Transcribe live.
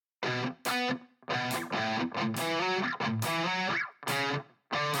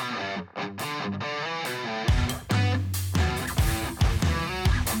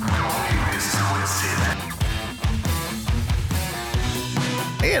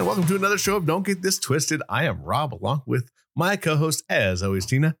And welcome to another show of Don't Get This Twisted. I am Rob, along with my co-host, as always,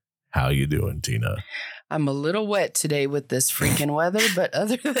 Tina. How you doing, Tina? I'm a little wet today with this freaking weather, but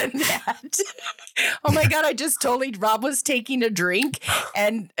other than that, oh my God, I just totally, Rob was taking a drink.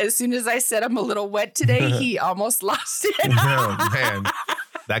 And as soon as I said I'm a little wet today, he almost lost it. Oh, man,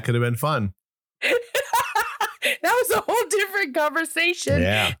 that could have been fun. That was a whole different conversation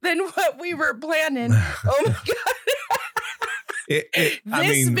than what we were planning. Oh my God.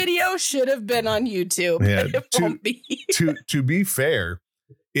 This video should have been on YouTube. Yeah, it won't be. to be fair,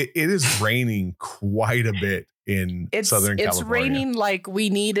 it is raining quite a bit in Southern California. It's raining like we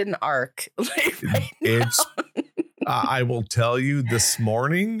need an ark. I will tell you, this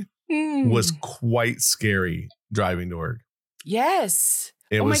morning was quite scary driving to work. Yes.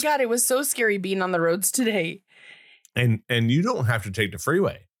 My God, it was so scary being on the roads today. And you don't have to take the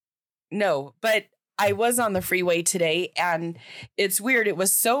freeway. No, but I was on the freeway today, and it's weird. It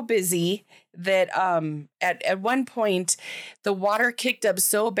was so busy that at one point the water kicked up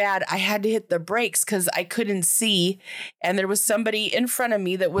so bad I had to hit the brakes because I couldn't see. And there was somebody in front of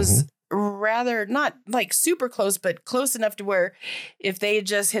me that was rather not like super close, but close enough to where if they had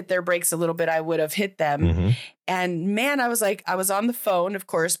just hit their brakes a little bit, I would have hit them. And man, I was on the phone, of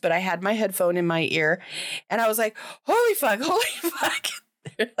course, but I had my headphone in my ear, and I was like, holy fuck.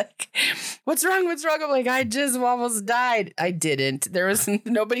 They're like, what's wrong? I'm like, I just almost died. I didn't. There was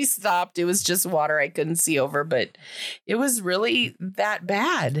nobody stopped. It was just water I couldn't see over, but it was really that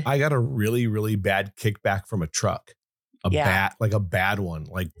bad. I got a really, really bad kickback from a truck, a bad one,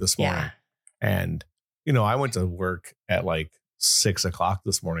 like this morning. And, I went to work at like 6 o'clock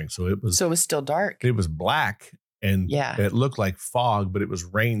this morning. So it was still dark. It was black and it looked like fog, but it was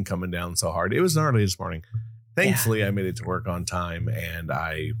rain coming down so hard. It was gnarly this morning. Thankfully, I made it to work on time and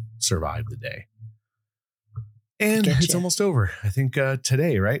I survived the day. And it's almost over. I think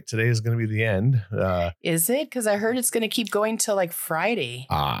today, right? Today is going to be the end. Is it? Because I heard it's going to keep going till like Friday.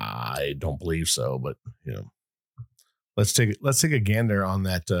 I don't believe so, but let's take a gander on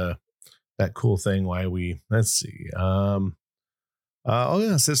that cool thing. Let's see. It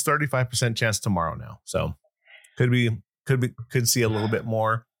says 35% chance tomorrow now. So could see a little bit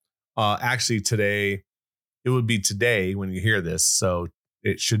more. Actually, today. It would be today when you hear this, so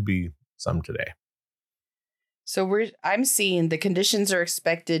it should be some today. So I'm seeing the conditions are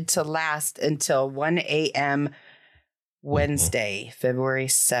expected to last until 1 a.m. Wednesday, February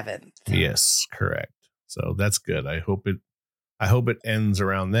 7th. Yes, correct. So that's good. I hope it ends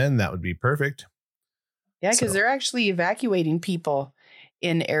around then. That would be perfect. Yeah, because they're actually evacuating people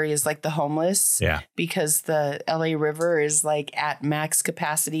in areas like the homeless. Yeah. Because the LA River is like at max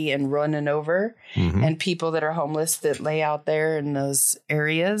capacity and running over. And people that are homeless that lay out there in those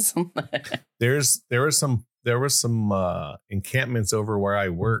areas. There were some encampments over where I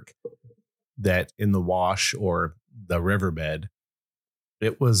work that in the wash or the riverbed,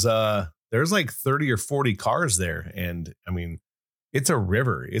 it was there's like 30 or 40 cars there. And I mean, it's a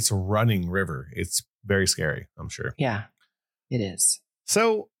river. It's a running river. It's very scary, I'm sure. Yeah, it is.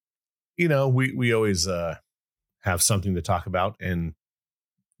 So, we always have something to talk about, and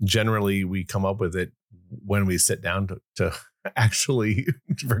generally we come up with it when we sit down to actually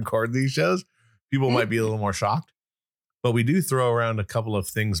record these shows. People might be a little more shocked, but we do throw around a couple of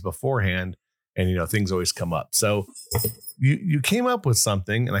things beforehand, and things always come up. So you came up with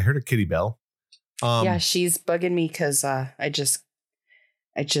something, and I heard a kitty bell. Yeah, she's bugging me because I just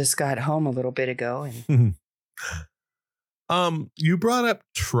got home a little bit ago, and. You brought up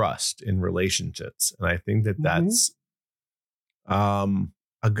trust in relationships, and I think that's a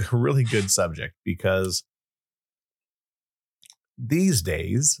really good subject, because these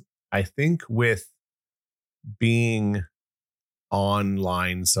days, I think with being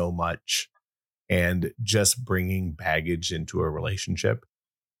online so much and just bringing baggage into a relationship,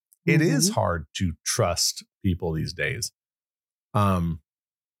 it is hard to trust people these days.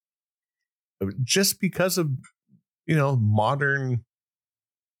 Just because of modern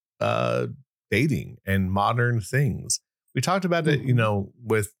dating and modern things. We talked about it,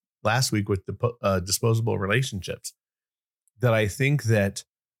 with last week with the disposable relationships, that I think that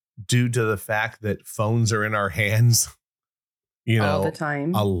due to the fact that phones are in our hands, all the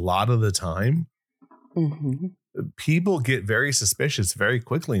time, a lot of the time, people get very suspicious very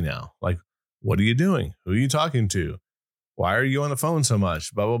quickly now. Like, what are you doing? Who are you talking to? Why are you on the phone so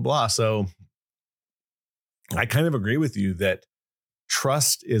much? Blah, blah, blah. So I kind of agree with you that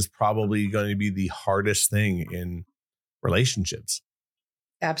trust is probably going to be the hardest thing in relationships.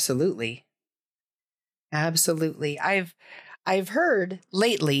 Absolutely. I've heard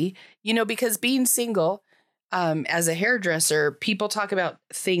lately, because being single, as a hairdresser, people talk about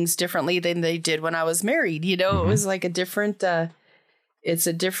things differently than they did when I was married. You know, it was like a different, it's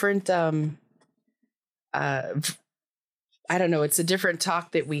a different, I don't know. It's a different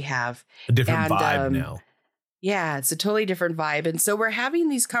talk that we have. A different vibe now. Yeah, it's a totally different vibe. And so we're having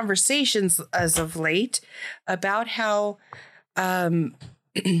these conversations as of late about how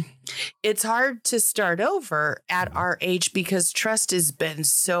it's hard to start over at our age because trust has been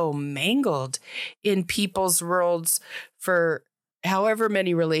so mangled in people's worlds for however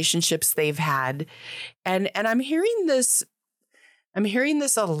many relationships they've had. And I'm hearing this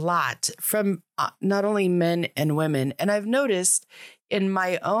a lot from not only men and women. And I've noticed in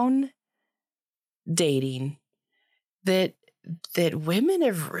my own dating that women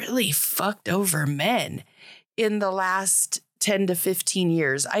have really fucked over men in the last 10 to 15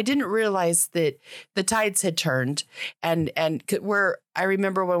 years. I didn't realize that the tides had turned and where I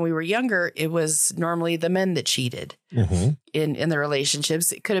remember when we were younger, it was normally the men that cheated in the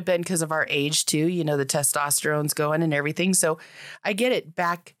relationships. It could have been because of our age too, you know, the testosterone's going and everything. So I get it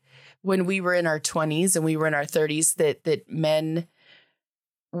back when we were in our 20s and we were in our 30s that men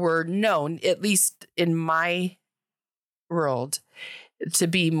were known, at least in my world, to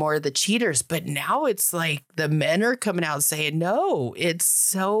be more the cheaters. But now it's like the men are coming out saying, no, it's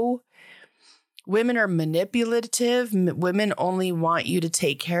so women are manipulative. Women only want you to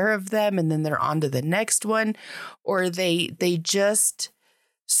take care of them. And then they're on to the next one, or they just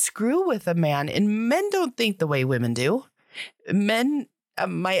screw with a man. And men don't think the way women do. Men,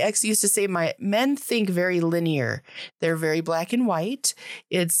 my ex used to say, men think very linear. They're very black and white.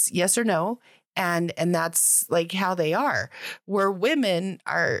 It's yes or no. And that's like how they are, where women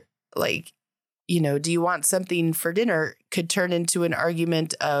are like, you know, do you want something for dinner could turn into an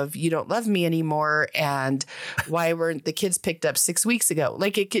argument of you don't love me anymore. And why weren't the kids picked up 6 weeks ago?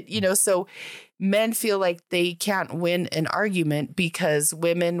 Like it could, you know, so men feel like they can't win an argument because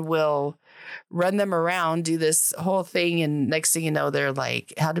women will run them around, do this whole thing. And next thing you know, they're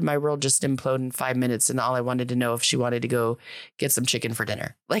like, how did my world just implode in 5 minutes? And all I wanted to know if she wanted to go get some chicken for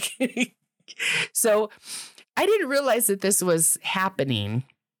dinner. Like, so I didn't realize that this was happening,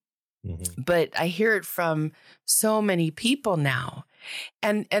 but I hear it from so many people now.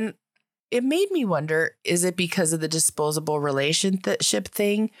 And it made me wonder, is it because of the disposable relationship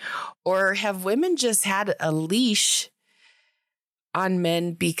thing, or have women just had a leash on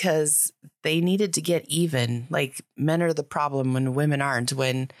men because they needed to get even? Like men are the problem when women aren't.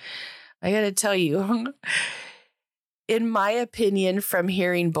 When I got to tell you, in my opinion, from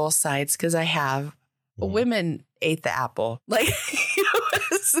hearing both sides, because I have, women ate the apple. Like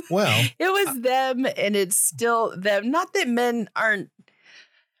it was them, and it's still them. Not that men aren't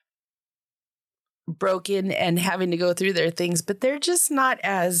broken and having to go through their things, but they're just not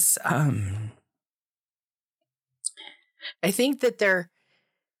as. I think that they're,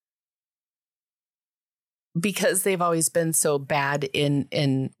 because they've always been so bad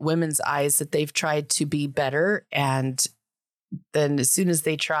in women's eyes, that they've tried to be better. And then as soon as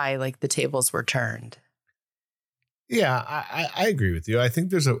they try, like the tables were turned. Yeah, I agree with you. I think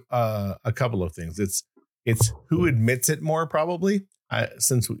there's a couple of things. It's who admits it more, probably.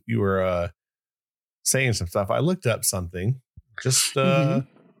 Since you were saying some stuff, I looked up something just for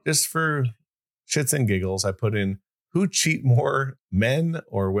shits and giggles. I put in who cheat more, men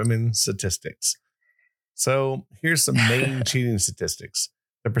or women statistics. So here's some main cheating statistics.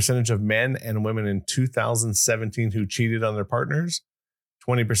 The percentage of men and women in 2017 who cheated on their partners,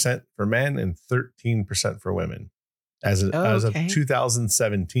 20% for men and 13% for women as of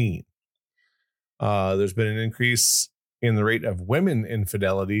 2017. There's been an increase in the rate of women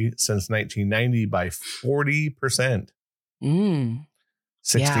infidelity since 1990 by 40%.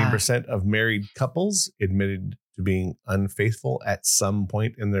 16% of married couples admitted to being unfaithful at some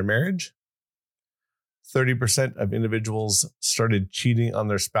point in their marriage. 30% of individuals started cheating on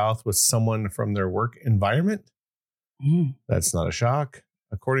their spouse with someone from their work environment. That's not a shock.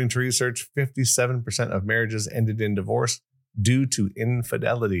 According to research, 57% of marriages ended in divorce due to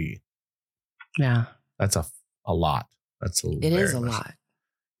infidelity. Yeah. That's a lot. It is a lot.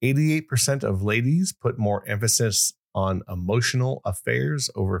 88% of ladies put more emphasis on emotional affairs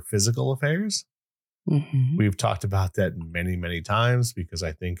over physical affairs. We've talked about that many, many times because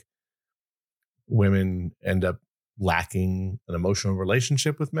I think women end up lacking an emotional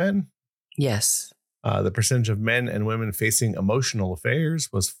relationship with men. Yes. The percentage of men and women facing emotional affairs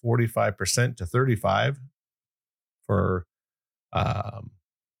was 45% to 35% for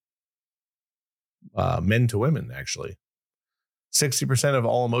men to women, actually. 60% of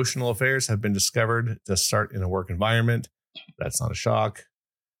all emotional affairs have been discovered to start in a work environment. That's not a shock.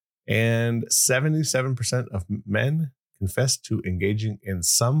 And 77% of men confessed to engaging in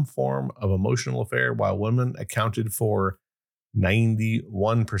some form of emotional affair, while women accounted for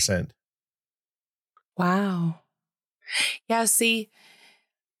 91%. Wow. Yeah, see,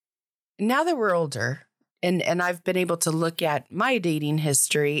 now that we're older, and I've been able to look at my dating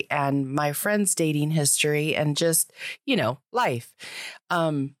history and my friends' dating history and just, life.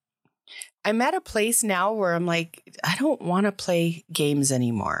 I'm at a place now where I'm like, I don't want to play games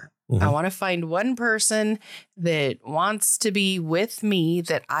anymore. I want to find one person that wants to be with me,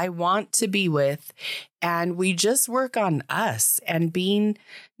 that I want to be with. And we just work on us and being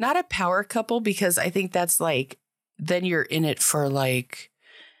not a power couple, because I think that's like, then you're in it for like,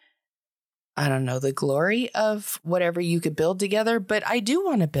 I don't know, the glory of whatever you could build together. But I do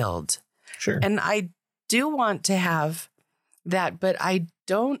want to build. Sure. And I do want to have that, but I'm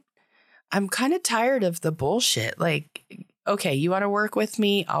kind of tired of the bullshit. Like, okay, you want to work with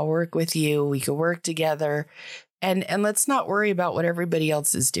me? I'll work with you. We could work together. And let's not worry about what everybody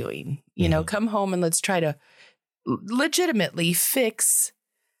else is doing. Come home and let's try to legitimately fix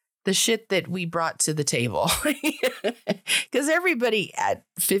the shit that we brought to the table. Because everybody at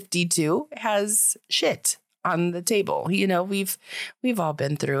 52 has shit on the table. We've all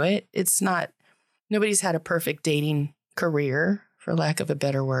been through it. It's not, nobody's had a perfect dating career, for lack of a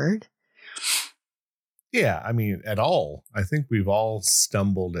better word. Yeah, I mean, at all. I think we've all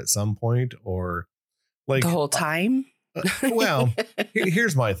stumbled at some point, or like the whole time. Well,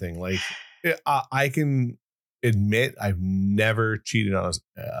 here's my thing. Like, I can admit I've never cheated on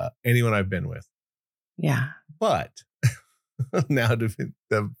anyone I've been with. Yeah. But now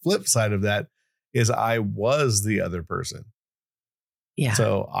the flip side of that is I was the other person. Yeah.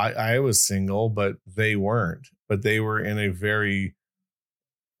 So I was single, but they weren't. But they were in a very,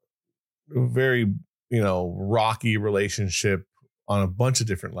 very, rocky relationship on a bunch of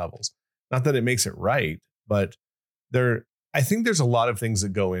different levels. Not that it makes it right, but I think there's a lot of things that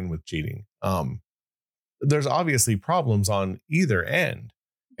go in with cheating. There's obviously problems on either end,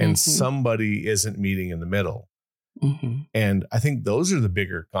 and somebody isn't meeting in the middle. And I think those are the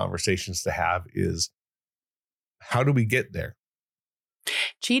bigger conversations to have, is how do we get there?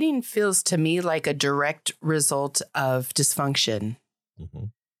 Cheating feels to me like a direct result of dysfunction.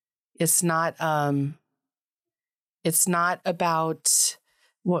 It's not about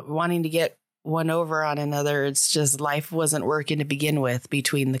wanting to get one over on another. It's just life wasn't working to begin with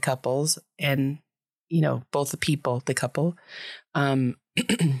between the couples and, both the couple. And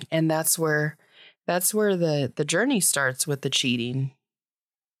that's where the journey starts with the cheating.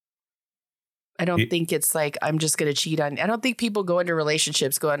 I don't think it's like, I'm just going to cheat on. I don't think people go into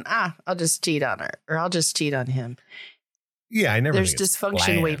relationships going, I'll just cheat on her, or I'll just cheat on him. Yeah, I never. There's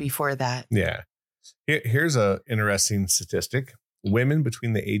dysfunction way before that. Yeah. Here's a interesting statistic. Women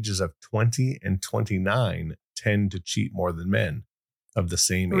between the ages of 20 and 29 tend to cheat more than men of the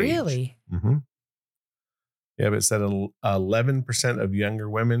same age. Really? Yeah, but it said 11% of younger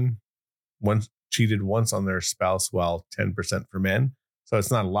women cheated once on their spouse, while 10% for men. So it's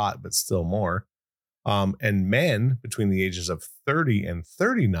not a lot, but still more. And men between the ages of 30 and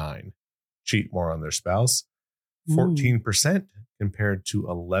 39 cheat more on their spouse, 14% compared to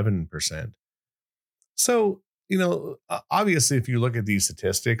 11%. So, obviously, if you look at these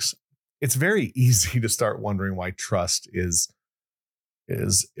statistics, it's very easy to start wondering why trust is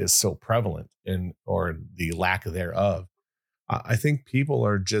so prevalent, or the lack thereof. I think people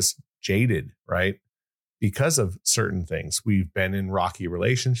are just jaded, right? Because of certain things. We've been in rocky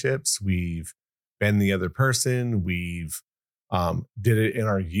relationships. We've been the other person. We've did it in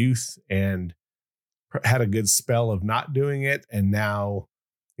our youth and had a good spell of not doing it. And now,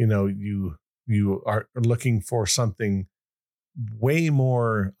 you are looking for something way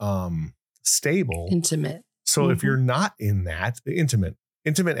more stable, intimate. So if you're not in that intimate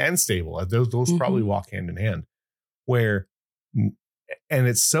and stable, those probably walk hand in hand, and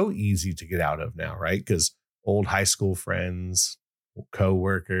it's so easy to get out of now, right? Because old high school friends,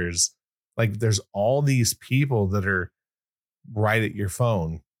 co-workers, like there's all these people that are right at your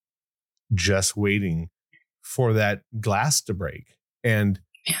phone, just waiting for that glass to break. And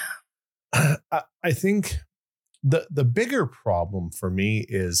I think the bigger problem for me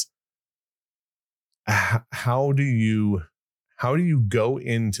is how do you go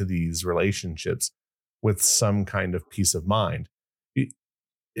into these relationships with some kind of peace of mind?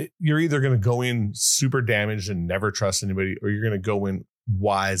 You're either going to go in super damaged and never trust anybody, or you're going to go in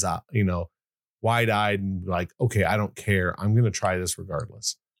wide-eyed and like, okay, I don't care. I'm going to try this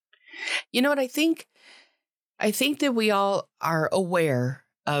regardless. You know what I think? I think that we all are aware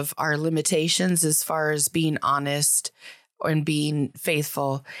of our limitations as far as being honest and being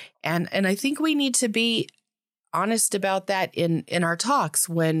faithful. And I think we need to be honest about that in our talks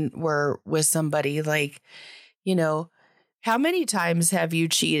when we're with somebody. Like, you know, how many times have you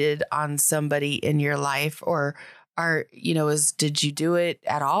cheated on somebody in your life, or did you do it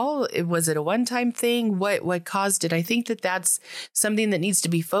at all? Was it a one-time thing? What caused it? I think that's something that needs to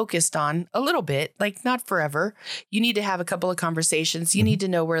be focused on a little bit, like not forever. You need to have a couple of conversations. You need to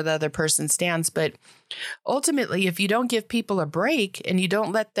know where the other person stands. But ultimately, if you don't give people a break and you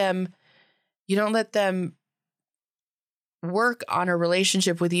don't let them work on a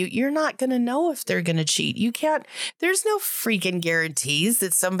relationship with you, you're not going to know if they're going to cheat. There's no freaking guarantees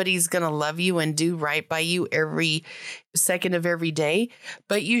that somebody's going to love you and do right by you every second of every day.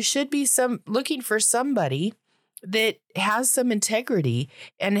 But you should be looking for somebody that has some integrity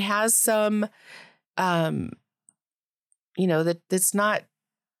and has some, that's not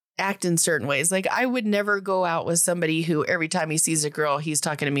act in certain ways. Like, I would never go out with somebody who every time he sees a girl, he's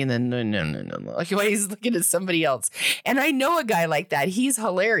talking to me and then no. Like, why he's looking at somebody else. And I know a guy like that. He's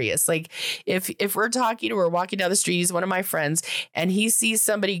hilarious. Like, if we're talking or we're walking down the street, he's one of my friends, and he sees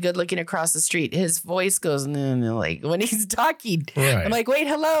somebody good looking across the street, his voice goes no, like when he's talking. Right. I'm like, wait,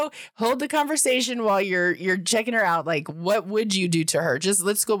 hello, hold the conversation while you're checking her out. Like, what would you do to her? Just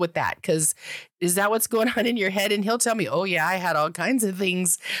let's go with that, because is that what's going on in your head? And he'll tell me, oh, yeah, I had all kinds of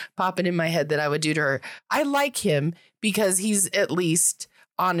things popping in my head that I would do to her. I like him because he's at least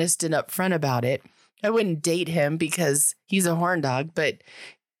honest and upfront about it. I wouldn't date him because he's a horn dog, but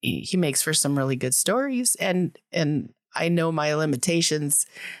he makes for some really good stories. And I know my limitations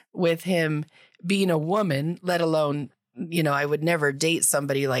with him being a woman, let alone, I would never date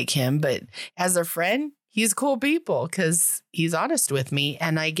somebody like him. But as a friend, he's cool people because he's honest with me,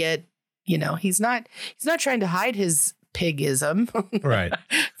 and I get, he's not trying to hide his pigism, right?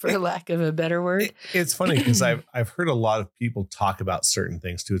 For lack of a better word. It's funny because I've heard a lot of people talk about certain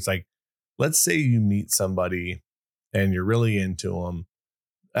things too. It's like, let's say you meet somebody and you're really into them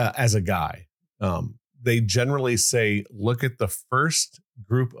as a guy. They generally say, look at the first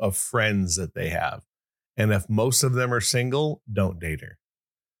group of friends that they have, and if most of them are single, don't date her.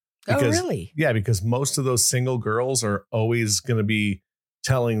 Because, oh, really? Yeah, because most of those single girls are always going to be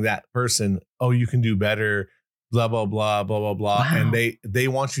telling that person, oh, you can do better, blah, blah, blah, blah, blah, blah. Wow. And they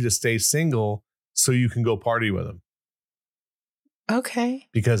want you to stay single so you can go party with them. Okay.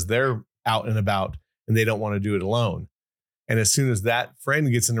 Because they're out and about and they don't want to do it alone. And as soon as that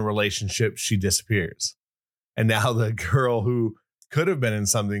friend gets in a relationship, she disappears. And now the girl who could have been in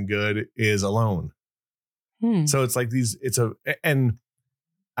something good is alone. So it's like and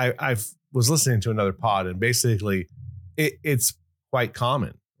I was listening to another pod, and basically it's quite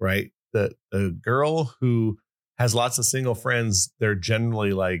common, right? The girl who has lots of single friends, they're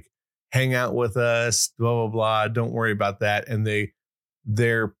generally like, hang out with us, blah, blah, blah. Don't worry about that. And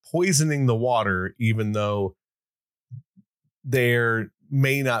they're poisoning the water, even though they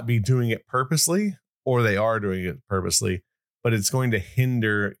may not be doing it purposely, or they are doing it purposely, but it's going to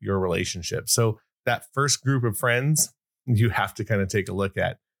hinder your relationship. So that first group of friends, you have to kind of take a look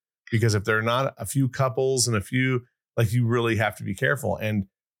at, because if there are not a few couples and a few, like, you really have to be careful. And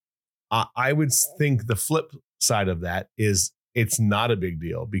I would think the flip side of that is it's not a big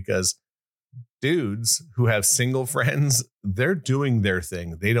deal, because dudes who have single friends, they're doing their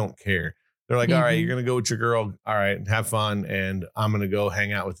thing. They don't care. They're like, all right, you're going to go with your girl. All right, have fun. And I'm going to go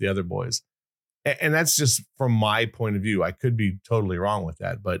hang out with the other boys. And that's just from my point of view. I could be totally wrong with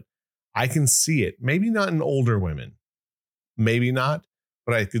that, but I can see it. Maybe not in older women, maybe not,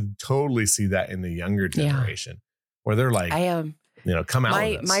 but I could totally see that in the younger generation, where they're like, come out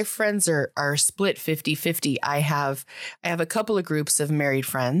with us. My friends are split 50-50. I have a couple of groups of married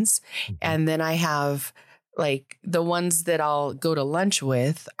friends, and then I have, like, the ones that I'll go to lunch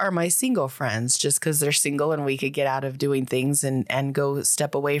with are my single friends, just because they're single and we could get out of doing things and go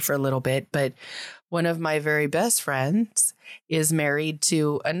step away for a little bit. But one of my very best friends is married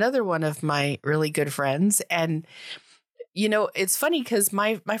to another one of my really good friends. And, it's funny because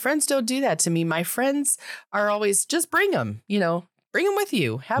my friends don't do that to me. My friends are always, just bring them, bring them with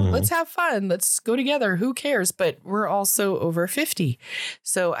you. Let's have fun. Let's go together. Who cares? But we're also over 50.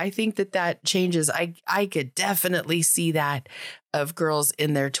 So I think that changes. I could definitely see that of girls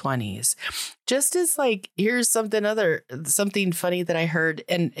in their 20s. Just as, like, here's something funny that I heard,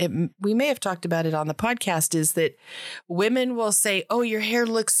 and we may have talked about it on the podcast, is that women will say, oh, your hair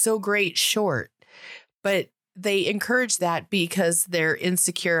looks so great short. But they encourage that because they're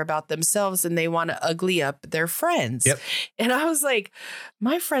insecure about themselves and they want to ugly up their friends. Yep. And I was like,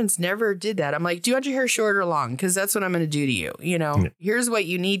 my friends never did that. I'm like, do you want your hair short or long? Because that's what I'm going to do to you. You know, here's what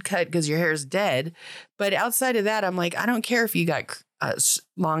you need cut because your hair is dead. But outside of that, I'm like, I don't care if you got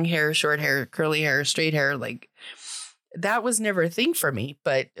long hair, short hair, curly hair, straight hair. Like, that was never a thing for me.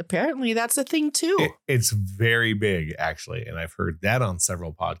 But apparently that's a thing too. It's very big, actually. And I've heard that on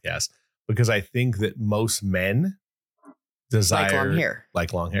several podcasts. Because I think that most men desire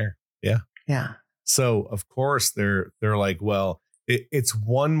like long hair. Yeah. Yeah. So of course they're like, well, it's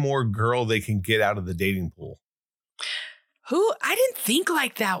one more girl they can get out of the dating pool. I didn't think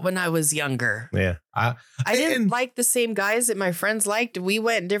like that when I was younger. Yeah. I didn't like the same guys that my friends liked. We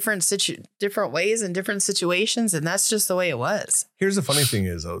went different ways in different situations. And that's just the way it was. Here's the funny thing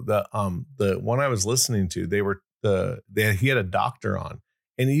is though, the one I was listening to, he had a doctor on.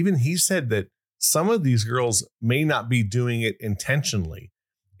 And even he said that some of these girls may not be doing it intentionally.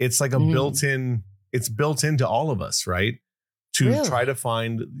 It's like it's built into all of us, right? To try to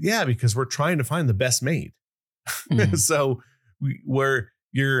find, because we're trying to find the best mate. So they're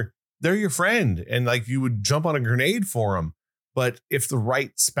your friend and like you would jump on a grenade for them. But if the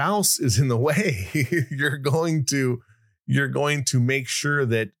right spouse is in the way, you're going to make sure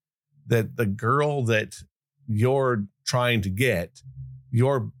that the girl that you're trying to get,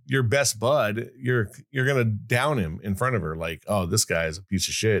 your best bud, you're going to down him in front of her. Like, oh, this guy is a piece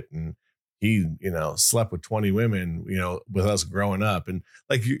of shit. And he, slept with 20 women, with us growing up. And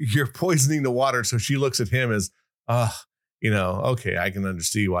like, you're poisoning the water. So she looks at him as, okay, I can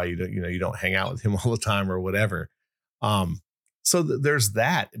understand why you don't hang out with him all the time or whatever. So there's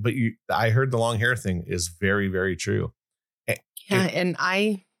that. But I heard the long hair thing is very, very true.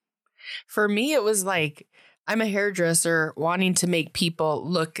 For me, it was like, I'm a hairdresser wanting to make people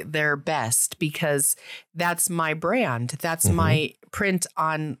look their best because that's my brand. That's my print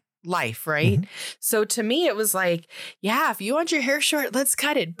on life, right? So to me, it was like, yeah, if you want your hair short, let's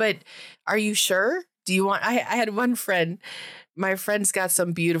cut it. But are you sure? Do you want, I had one friend, my friend's got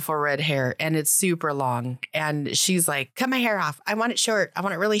some beautiful red hair and it's super long. And she's like, cut my hair off. I want it short. I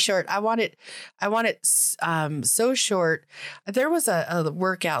want it really short. I want it so short. There was a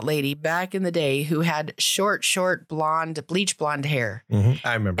workout lady back in the day who had short blonde, bleach blonde hair.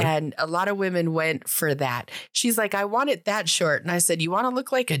 I remember. And a lot of women went for that. She's like, I want it that short. And I said, you want to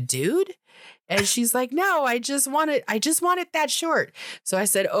look like a dude? And she's like, no, I just want it that short. So I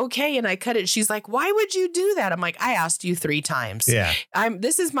said, okay. And I cut it. She's like, why would you do that? I'm like, I asked you 3 times. Yeah.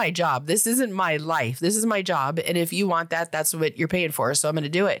 This is my job. This isn't my life. This is my job. And if you want that, that's what you're paying for. So I'm going to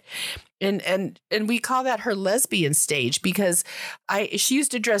do it. And we call that her lesbian stage because she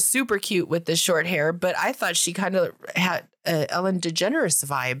used to dress super cute with the short hair, but I thought she kind of had a Ellen DeGeneres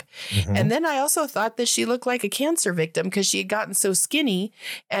vibe. And then I also thought that she looked like a cancer victim because she had gotten so skinny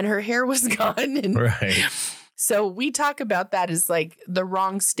and her hair was gone. And right. So we talk about that as like the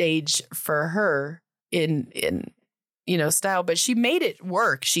wrong stage for her in style, but she made it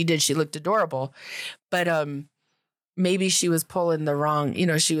work. She did. She looked adorable, but maybe she was pulling the wrong,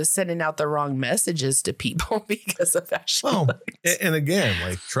 she was sending out the wrong messages to people because of that. And again,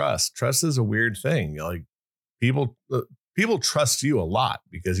 like trust is a weird thing. Like people trust you a lot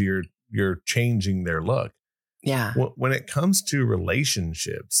because you're changing their look. Yeah. When it comes to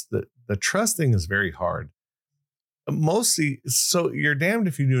relationships, the trust thing is very hard. Mostly, so you're damned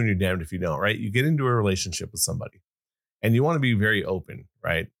if you do and you're damned if you don't, right? You get into a relationship with somebody and you want to be very open,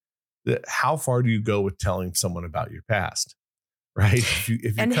 right? How far do you go with telling someone about your past, right? If you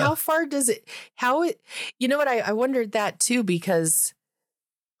how far does it, I wondered that too, because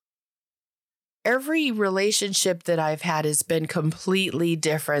every relationship that I've had has been completely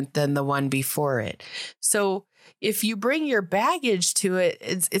different than the one before it. So if you bring your baggage to it,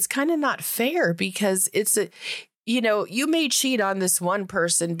 it's kind of not fair because you may cheat on this one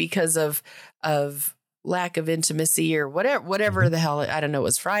person because of lack of intimacy or whatever the hell, I don't know, it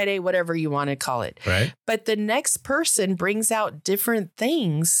was Friday, whatever you want to call it. Right. But the next person brings out different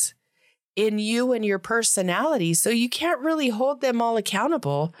things in you and your personality. So you can't really hold them all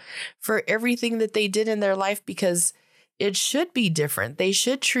accountable for everything that they did in their life because it should be different. They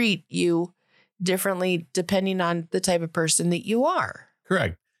should treat you differently depending on the type of person that you are.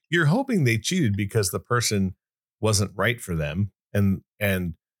 Correct. You're hoping they cheated because the person wasn't right for them. And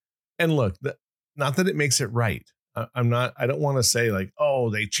look, not that it makes it right. I don't want to say like, oh,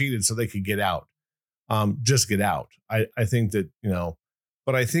 they cheated so they could get out. Just get out. I think that,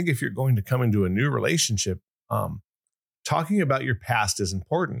 but I think if you're going to come into a new relationship, talking about your past is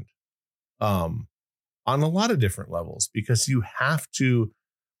important on a lot of different levels because you have to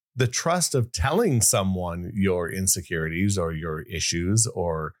the trust of telling someone your insecurities or your issues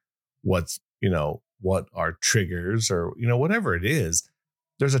or what's, what are triggers or, whatever it is,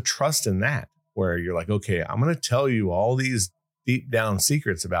 there's a trust in that where you're like, okay, I'm going to tell you all these deep down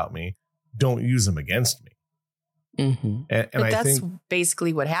secrets about me. Don't use them against me. Mm-hmm. And but I that's think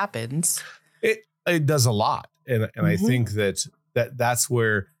basically what happens. It does a lot. And I think that's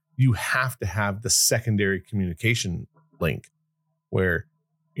where you have to have the secondary communication link where,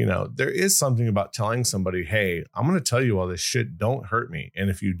 there is something about telling somebody, hey, I'm going to tell you all this shit. Don't hurt me. And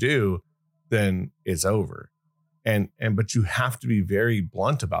if you do, then it's over. But you have to be very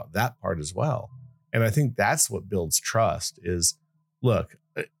blunt about that part as well. And I think that's what builds trust is, look,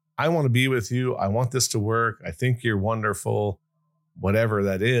 I want to be with you. I want this to work. I think you're wonderful, whatever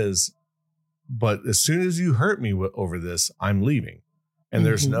that is. But as soon as you hurt me over this, I'm leaving. And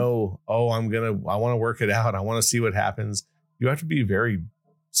there's no, I want to work it out. I want to see what happens. You have to be very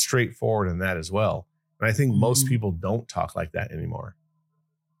straightforward in that as well. And I think most people don't talk like that anymore.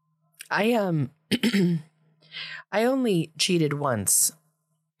 I only cheated once.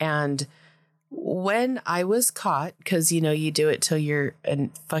 And when I was caught, because, you do it till you're a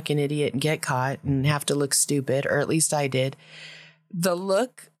fucking idiot and get caught and have to look stupid, or at least I did. The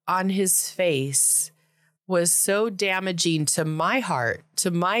look on his face was so damaging to my heart,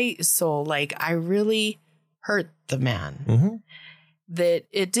 to my soul. Like, I really hurt the man. That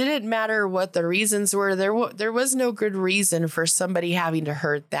it didn't matter what the reasons were. There was no good reason for somebody having to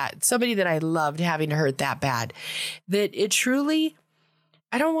hurt that, somebody that I loved having to hurt that bad. That it truly,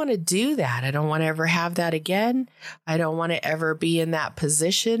 I don't want to do that. I don't want to ever have that again. I don't want to ever be in that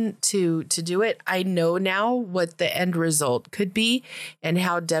position to do it. I know now what the end result could be and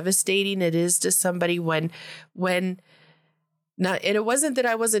how devastating it is to somebody when not, and it wasn't that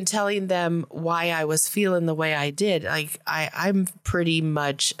I wasn't telling them why I was feeling the way I did. Like I'm pretty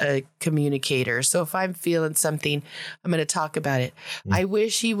much a communicator. So if I'm feeling something, I'm going to talk about it. I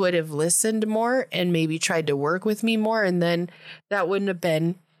wish he would have listened more and maybe tried to work with me more. And then that wouldn't have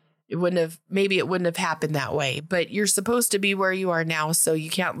happened that way. But you're supposed to be where you are now. So you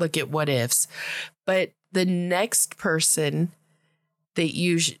can't look at what ifs. But the next person that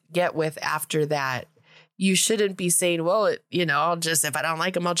you get with after that, you shouldn't be saying, well, if I don't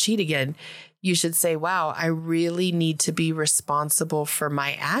like him, I'll cheat again. You should say, wow, I really need to be responsible for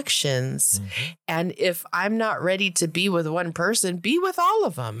my actions. And if I'm not ready to be with one person, be with all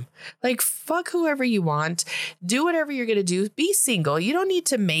of them. Like, fuck whoever you want. Do whatever you're going to do. Be single. You don't need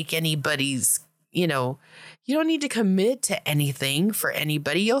to make anybody's, you don't need to commit to anything for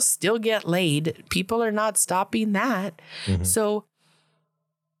anybody. You'll still get laid. People are not stopping that. So,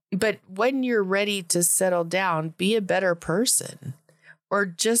 but when you're ready to settle down, be a better person or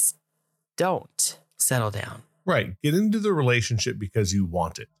just don't settle down. Right. Get into the relationship because you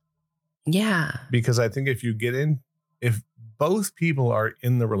want it. Yeah. Because I think if both people are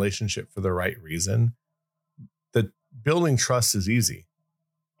in the relationship for the right reason, the building trust is easy.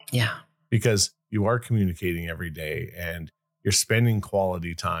 Yeah. Because you are communicating every day and you're spending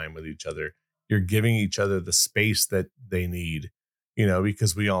quality time with each other. You're giving each other the space that they need.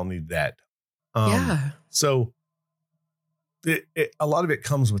 Because we all need that. So a lot of it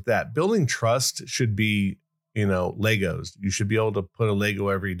comes with that. Building trust should be, Legos. You should be able to put a Lego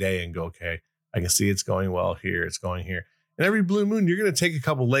every day and go, okay, I can see it's going well here. It's going here. And every blue moon, you're going to take a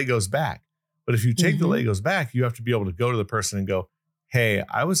couple Legos back. But if you take the Legos back, you have to be able to go to the person and go, hey,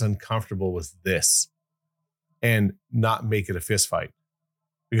 I was uncomfortable with this, and not make it a fist fight.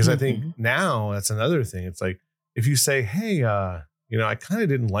 Because I think now that's another thing. It's like, if you say, hey, I kind of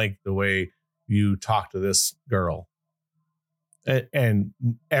didn't like the way you talked to this girl. And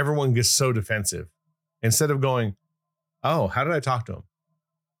everyone gets so defensive. Instead of going, oh, how did I talk to him?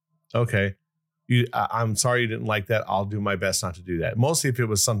 Okay. I'm sorry you didn't like that. I'll do my best not to do that. Mostly if it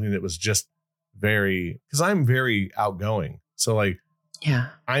was something that was just because I'm very outgoing. So like,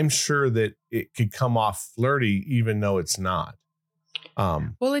 I'm sure that it could come off flirty, even though it's not.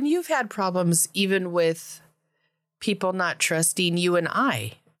 Well, and you've had problems even with people not trusting you and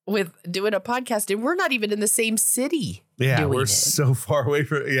I with doing a podcast, and we're not even in the same city. Yeah, we're so far away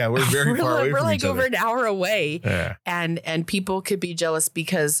from. Yeah, we're very far away. We're from like each other. over an hour away. Yeah. And people could be jealous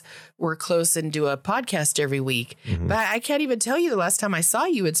because we're close and do a podcast every week. But I can't even tell you the last time I saw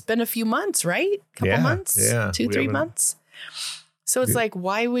you. It's been a few months, right? Couple months, 2-3 months. So it's like,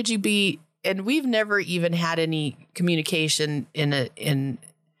 why would you be? And we've never even had any communication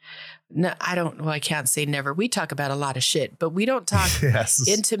no, I can't say never. We talk about a lot of shit, but we don't talk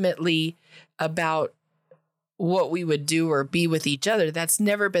intimately about what we would do or be with each other. That's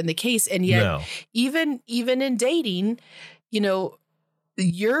never been the case. And yet even in dating,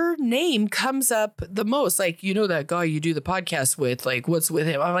 your name comes up the most. Like, you know, that guy you do the podcast with, like, what's with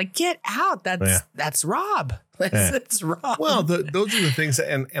him? I'm like, get out. That's Rob. That's Rob. Well, those are the things.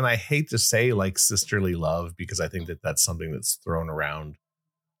 And I hate to say like sisterly love, because I think that that's something that's thrown around,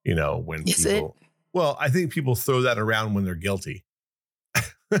 you know, when Is people, well, I think people throw that around when they're guilty.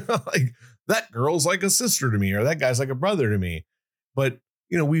 Like, that girl's like a sister to me, or that guy's like a brother to me. But,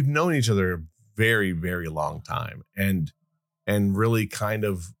 you know, we've known each other a very, very long time, and really kind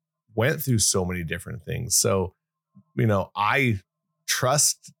of went through so many different things. So, you know, I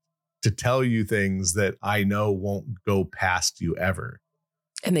trust to tell you things that I know won't go past you ever.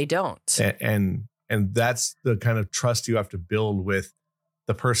 And they don't. And that's the kind of trust you have to build with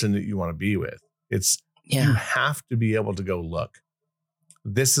the person that you want to be with. You have to be able to go, look,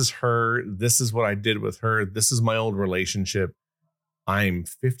 this is her. This is what I did with her. This is my old relationship. I'm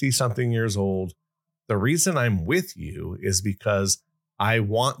 50 something years old. The reason I'm with you is because I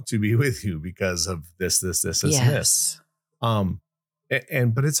want to be with you because of this, and this.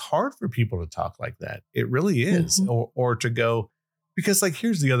 But it's hard for people to talk like that. It really is. Mm-hmm. Or to go, because like,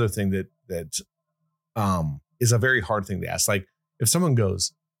 here's the other thing that is a very hard thing to ask. Like, if someone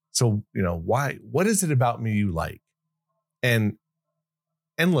goes, so, you know, what is it about me you like? And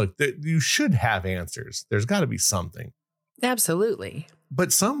look, you should have answers. There's got to be something. Absolutely.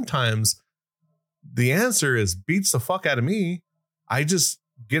 But sometimes the answer is beats the fuck out of me. I just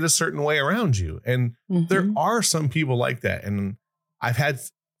get a certain way around you. And there are some people like that. And I've had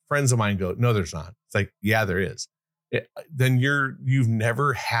friends of mine go, no, there's not. It's like, yeah, there is. Then you've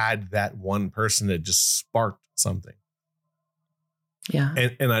never had that one person that just sparked something. Yeah.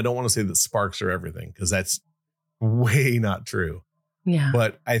 And I don't want to say that sparks are everything, because that's way not true. Yeah.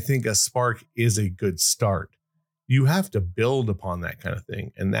 But I think a spark is a good start. You have to build upon that kind of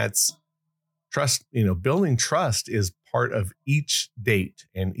thing. And that's trust. You know, building trust is part of each date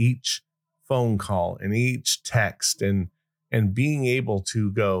and each phone call and each text, and being able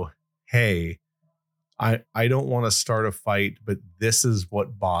to go, hey, I don't want to start a fight, but this is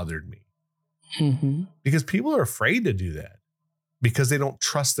what bothered me. Mm-hmm. Because people are afraid to do that because they don't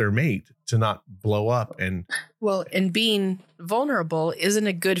trust their mate to not blow up. And being vulnerable isn't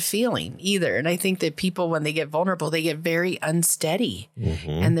a good feeling either. And I think that people, when they get vulnerable, they get very unsteady,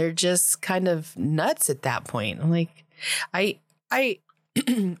 and they're just kind of nuts at that point. I'm like, I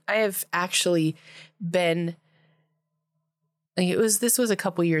have actually been, like, this was a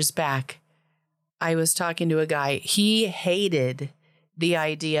couple years back. I was talking to a guy. He hated the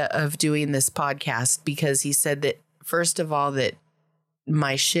idea of doing this podcast because he said that, first of all, that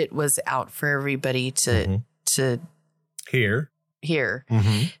my shit was out for everybody to hear.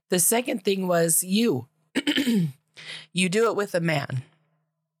 Mm-hmm. The second thing was you do it with a man.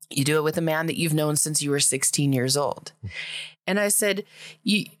 You do it with a man that you've known since you were 16 years old. And I said,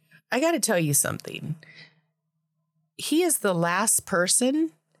 I got to tell you something. He is the last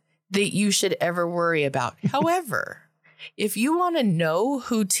person that you should ever worry about. However, if you want to know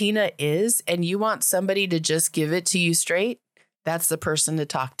who Tina is and you want somebody to just give it to you straight, that's the person to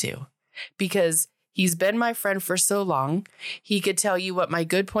talk to, because he's been my friend for so long. He could tell you what my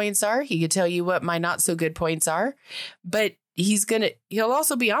good points are. He could tell you what my not so good points are, but he'll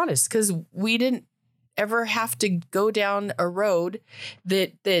also be honest, because we didn't ever have to go down a road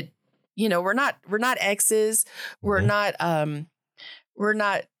that, you know, we're not exes. We're not,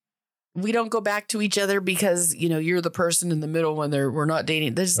 we don't go back to each other because, you know, you're the person in the middle when we're not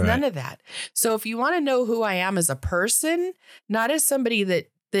dating. There's none of that. So if you want to know who I am as a person, not as somebody that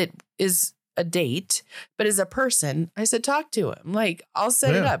is a date, but as a person, I said, talk to him. Like, I'll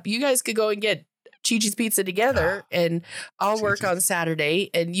set it up. You guys could go and get Chi-Chi's Pizza together, and I'll work on Saturday,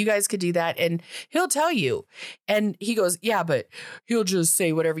 and you guys could do that. And he'll tell you. And he goes, yeah, but he'll just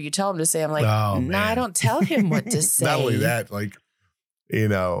say whatever you tell him to say. I'm like, no, I don't tell him what to say. Not only that, like, you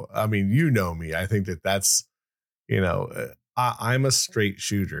know, I mean, you know me. I think that's, you know, I'm a straight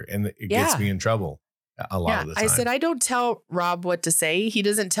shooter, and it gets me in trouble a lot of the time. I said, I don't tell Rob what to say. He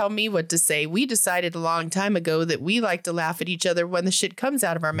doesn't tell me what to say. We decided a long time ago that we like to laugh at each other when the shit comes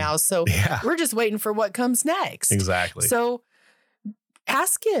out of our mouths. So we're just waiting for what comes next. Exactly. So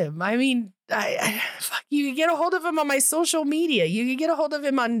ask him. I mean, you can get a hold of him on my social media. You can get a hold of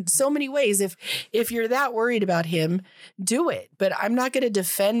him on so many ways. If you're that worried about him, do it. But I'm not going to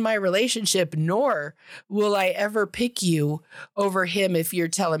defend my relationship, nor will I ever pick you over him if you're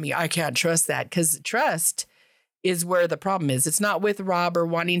telling me I can't trust that, because trust is where the problem is. It's not with Rob or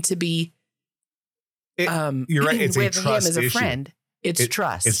wanting to be you're right. It's with a trust him as a issue. Friend. It's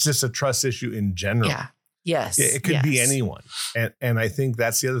trust. It's just a trust issue in general. Yeah. Yes. It could be anyone. And I think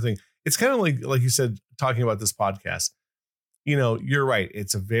that's the other thing. It's kind of like you said, talking about this podcast. you're right.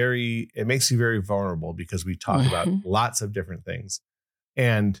 It makes you very vulnerable because we talk about lots of different things.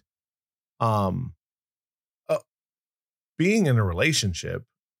 And being in a relationship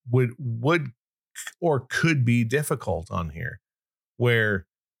would or could be difficult on here where,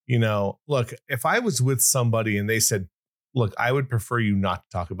 look, if I was with somebody and they said, look, I would prefer you not to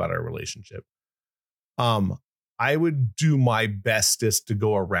talk about our relationship. I would do my bestest to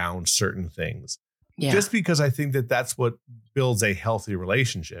go around certain things just because I think that that's what builds a healthy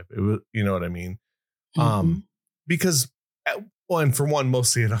relationship. You know what I mean? Because and for one,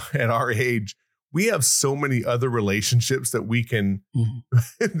 mostly at our age, we have so many other relationships that we can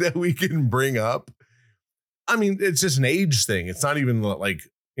that we can bring up. I mean, it's just an age thing. It's not even like,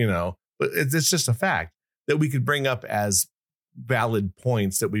 but it's just a fact that we could bring up as valid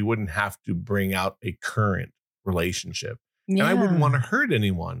points that we wouldn't have to bring out a current relationship. Yeah. And I wouldn't want to hurt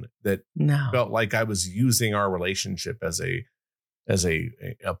anyone that felt like I was using our relationship as a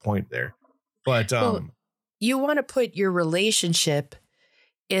point there. But you want to put your relationship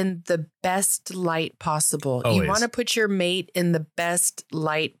in the best light possible. Always. You want to put your mate in the best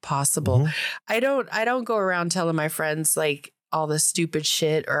light possible. I don't go around telling my friends like all the stupid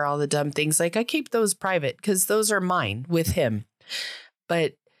shit or all the dumb things. Like I keep those private because those are mine with him.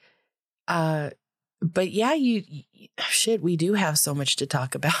 But yeah, we do have so much to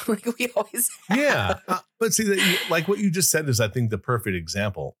talk about. Like we always have. Yeah. But see, like what you just said is, I think, the perfect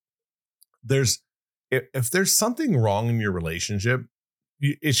example. If there's something wrong in your relationship,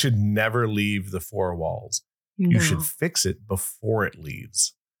 it should never leave the four walls. No. You should fix it before it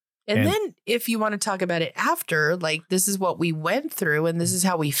leaves. And then if you want to talk about it after, like this is what we went through and this is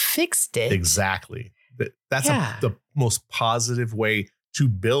how we fixed it. Exactly. That's the most positive way to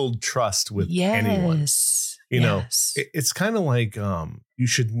build trust with anyone. It's kind of like you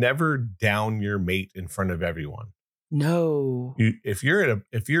should never down your mate in front of everyone. No. If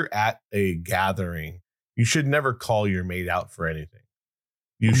you're at a gathering, you should never call your mate out for anything.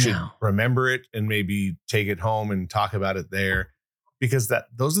 You should remember it and maybe take it home and talk about it there, because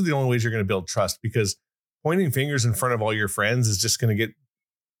those are the only ways you're going to build trust, because pointing fingers in front of all your friends is just going to get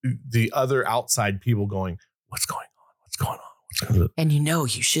the other outside people going, what's going on? What's going on? And you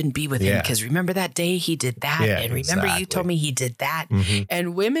shouldn't be with him because remember that day he did that. Yeah, and remember you told me he did that.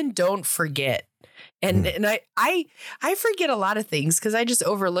 And women don't forget. And I forget a lot of things because I just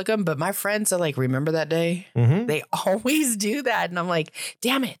overlook them. But my friends are like, remember that day? They always do that. And I'm like,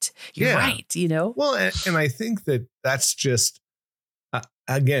 damn it. You're right. Well, and I think that's just,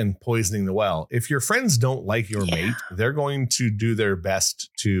 again, poisoning the well. If your friends don't like your mate, they're going to do their best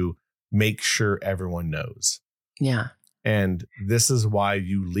to make sure everyone knows. Yeah. And this is why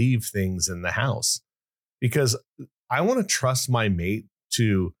you leave things in the house, because I want to trust my mate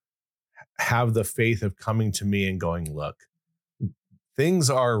to have the faith of coming to me and going, look,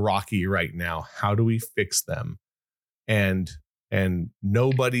 things are rocky right now. How do we fix them? And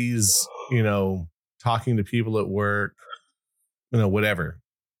nobody's, talking to people at work, whatever.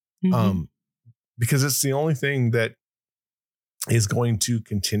 Because it's the only thing that is going to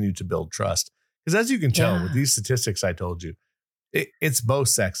continue to build trust. Because as you can tell with these statistics I told you, it's both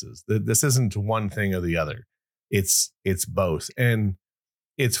sexes. This isn't one thing or the other. It's both. And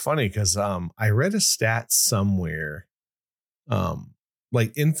it's funny because I read a stat somewhere,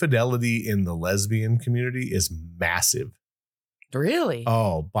 like infidelity in the lesbian community is massive. Really?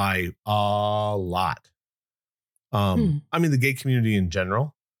 Oh, by a lot. I mean, the gay community in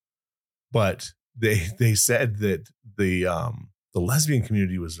general, but they said that the lesbian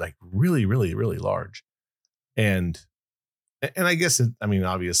community was like really, really, really large. And I guess,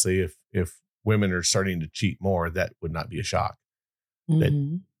 obviously if women are starting to cheat more, that would not be a shock.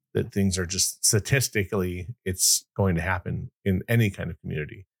 That things are just statistically, it's going to happen in any kind of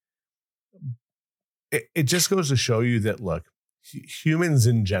community. It just goes to show you that, look, humans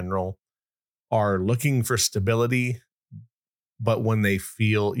in general are looking for stability, but when they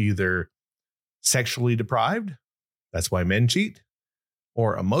feel either sexually deprived, that's why men cheat,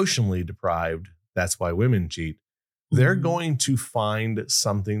 or emotionally deprived, that's why women cheat. They're going to find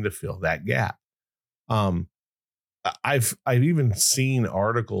something to fill that gap. I've even seen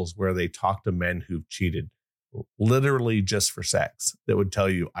articles where they talk to men who've cheated literally just for sex, that would tell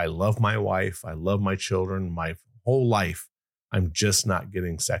you, I love my wife, I love my children, my whole life. I'm just not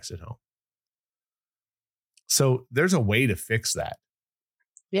getting sex at home. So there's a way to fix that.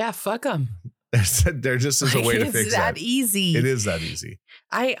 Yeah, fuck them. There just is a way to fix that. It's that easy. It is that easy.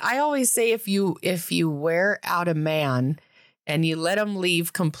 I always say if you wear out a man and you let him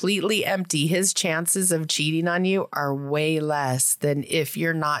leave completely empty, his chances of cheating on you are way less than if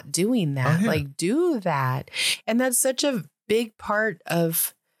you're not doing that. Oh, yeah. Like, do that. And that's such a big part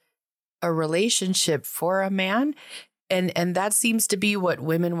of a relationship for a man. And that seems to be what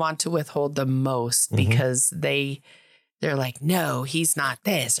women want to withhold the most, because they're like, no, he's not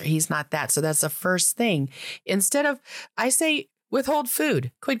this or he's not that. So that's the first thing. Instead of, I say, withhold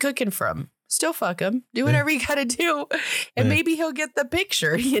food, quit cooking for him, still fuck him, do whatever you got to do. And maybe he'll get the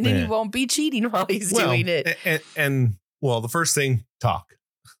picture and he won't be cheating while he's doing it. And the first thing, talk.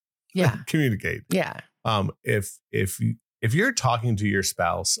 Yeah. Communicate. Yeah. If you're talking to your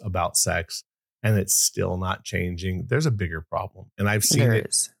spouse about sex and it's still not changing, there's a bigger problem. And I've seen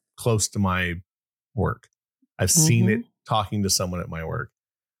it close to my work. I've seen it talking to someone at my work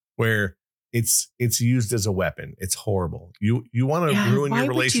where it's used as a weapon. It's horrible. You want to ruin your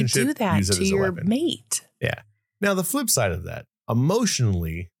relationship, would you do that use it to as a your weapon. mate? Yeah. Now the flip side of that,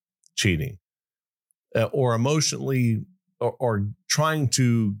 emotionally cheating or emotionally or trying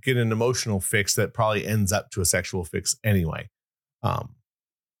to get an emotional fix that probably ends up to a sexual fix anyway.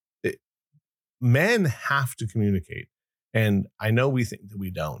 Men have to communicate. And I know we think that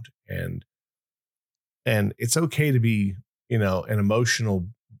we don't. And it's okay to be, an emotional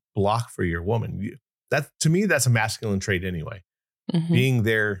block for your woman. That, to me, that's a masculine trait anyway. Being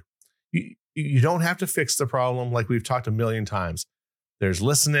there, you don't have to fix the problem. Like we've talked a million times. There's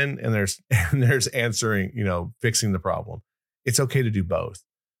listening and there's answering, fixing the problem. It's okay to do both.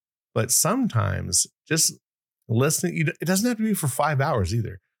 But sometimes just listening, it doesn't have to be for 5 hours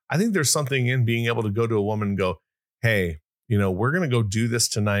either. I think there's something in being able to go to a woman and go, hey, we're going to go do this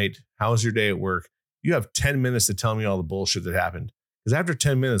tonight. How was your day at work? You have 10 minutes to tell me all the bullshit that happened. Because after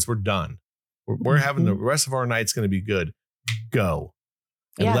 10 minutes, we're done. We're having the rest of our night's going to be good. Go.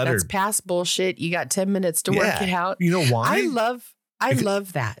 And yeah, that's past bullshit. You got 10 minutes to work it out. You know why? I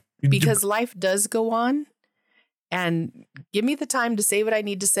love that, because life does go on, and give me the time to say what I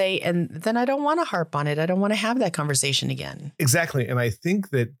need to say. And then I don't want to harp on it. I don't want to have that conversation again. Exactly. And I think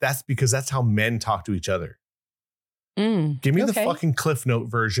that's because that's how men talk to each other. Give me the fucking Cliff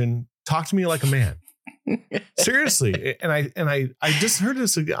Note version. Talk to me like a man. Seriously. And I just heard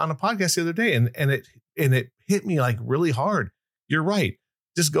this on a podcast the other day, and it hit me like really hard. You're right.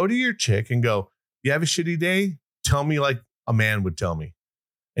 Just go to your chick and go, you have a shitty day? Tell me like a man would tell me,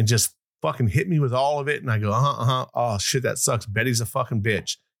 and just fucking hit me with all of it. And I go, oh shit, that sucks. Betty's a fucking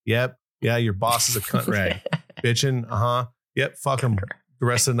bitch. Yep. Yeah. Your boss is a cunt rag. Bitching. Yep. Fuck him. The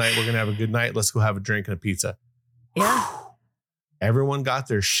rest of the night, we're going to have a good night. Let's go have a drink and a pizza. Yeah. Everyone got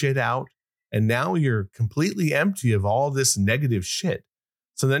their shit out. And now you're completely empty of all this negative shit.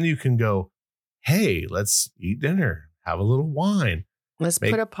 So then you can go, hey, let's eat dinner, have a little wine. Let's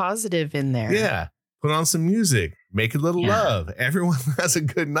put a positive in there. Yeah. Put on some music, make a little love. Everyone has a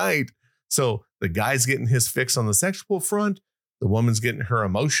good night. So the guy's getting his fix on the sexual front. The woman's getting her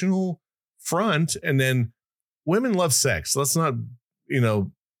emotional front. And then women love sex. Let's not,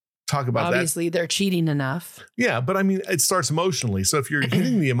 talk about that. Obviously, they're cheating enough. Yeah. But I mean, it starts emotionally. So if you're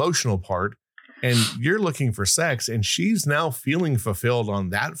hitting the emotional part and you're looking for sex and she's now feeling fulfilled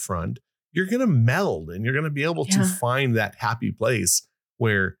on that front, you're going to meld and you're going to be able to find that happy place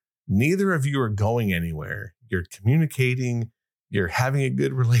where neither of you are going anywhere. You're communicating, you're having a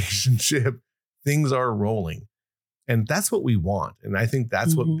good relationship, things are rolling. And that's what we want. And I think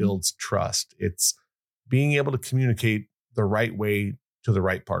that's what builds trust. It's being able to communicate the right way to the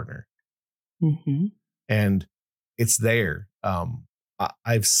right partner. And it's there. I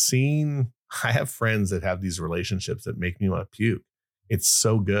have friends that have these relationships that make me want to puke. It's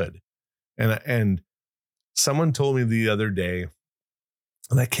so good. And someone told me the other day,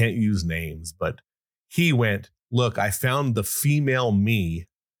 and I can't use names, but he went, look, I found the female me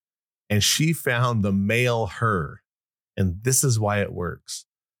and she found the male her. And this is why it works.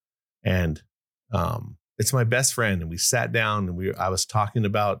 And it's my best friend. And we sat down and I was talking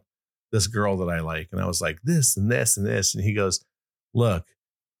about this girl that I like. And I was like, this and this and this. And he goes, look,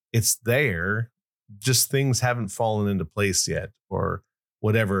 it's there. Just things haven't fallen into place yet, or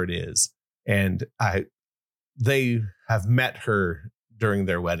whatever it is. And they have met her during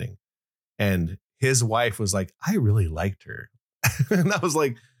their wedding. And his wife was like, I really liked her. And I was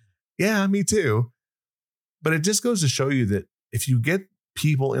like, yeah, me too. But it just goes to show you that if you get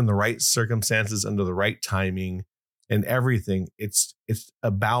people in the right circumstances under the right timing and everything, it's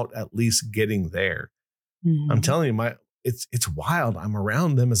about at least getting there. I'm telling you, it's wild. I'm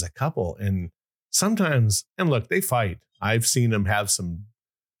around them as a couple, and sometimes, and look, they fight. I've seen them have some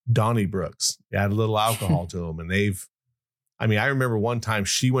Donnybrooks, add a little alcohol to them. And I remember one time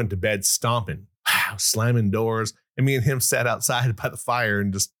she went to bed stomping, slamming doors, and me and him sat outside by the fire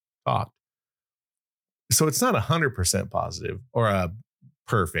and just talked. So it's not 100% positive or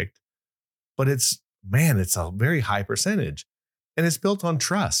perfect, but it's man, it's a very high percentage. And it's built on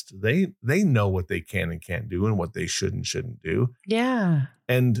trust. They know what they can and can't do and what they should and shouldn't do. Yeah.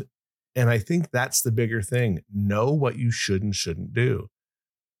 And I think that's the bigger thing. Know what you should and shouldn't do.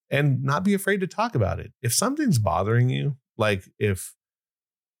 And not be afraid to talk about it. If something's bothering you, like if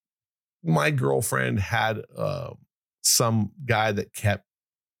my girlfriend had some guy that kept,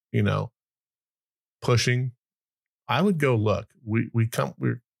 pushing, I would go, look, we're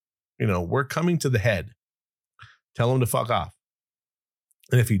coming to the head. Tell him to fuck off.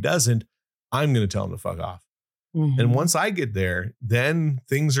 And if he doesn't, I'm going to tell him to fuck off. Mm-hmm. And once I get there, then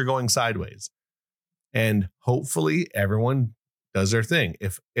things are going sideways. And hopefully everyone does their thing.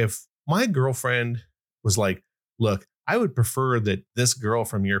 If my girlfriend was like, look, I would prefer that this girl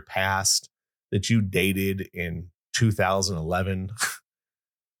from your past that you dated in 2011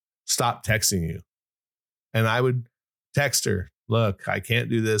 stop texting you. And I would text her, look, I can't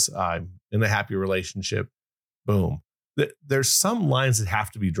do this. I'm in a happy relationship. Boom. There's some lines that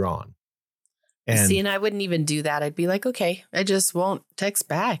have to be drawn. And I wouldn't even do that. I'd be like, okay, I just won't text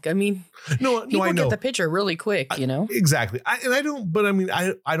back. I mean, people get the picture really quick, Exactly. I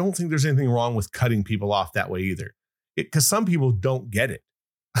don't think there's anything wrong with cutting people off that way either. Because some people don't get it.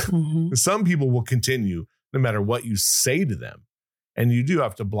 Mm-hmm. Some people will continue no matter what you say to them. And you do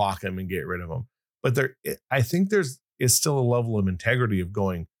have to block them and get rid of them. But I think there's still a level of integrity of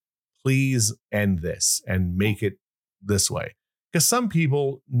going, please end this and make it this way. Because some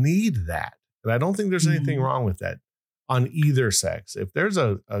people need that. And I don't think there's anything wrong with that on either sex. If there's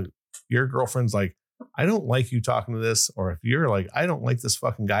your girlfriend's like, I don't like you talking to this, or if you're like, I don't like this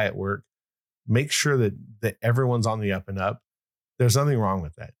fucking guy at work, make sure that everyone's on the up and up. There's nothing wrong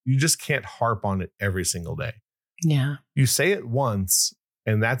with that. You just can't harp on it every single day. Yeah. You say it once,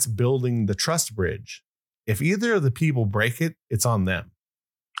 and that's building the trust bridge. If either of the people break it, it's on them.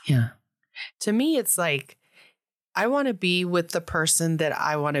 Yeah. To me, it's like, I want to be with the person that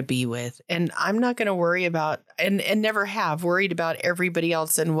I want to be with. And I'm not going to worry about and never have worried about everybody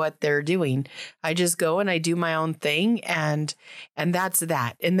else and what they're doing. I just go and I do my own thing. And that's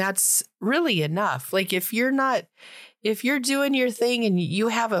that. And that's really enough. Like if you're doing your thing and you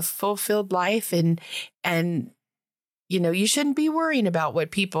have a fulfilled life and you shouldn't be worrying about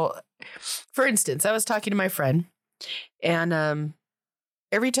what people, for instance, I was talking to my friend and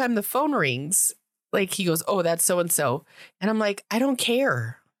every time the phone rings, like he goes, oh, that's so-and-so. And I'm like, I don't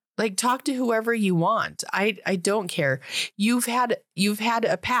care. Like talk to whoever you want. I don't care. You've had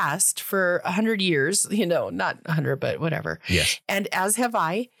a past for 100 years, not 100, but whatever. Yes. And as have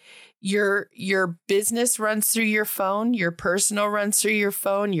I. Your business runs through your phone. Your personal runs through your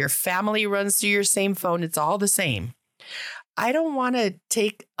phone. Your family runs through your same phone. It's all the same. I don't want to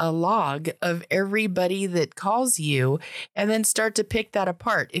take a log of everybody that calls you and then start to pick that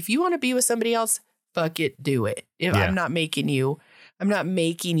apart. If you want to be with somebody else, fuck it, do it. I'm not making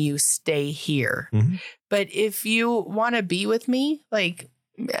you stay here. Mm-hmm. But if you want to be with me, like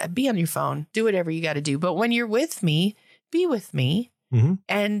be on your phone, do whatever you got to do. But when you're with me, be with me. Mm-hmm.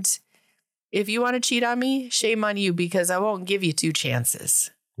 And if you want to cheat on me, shame on you because I won't give you two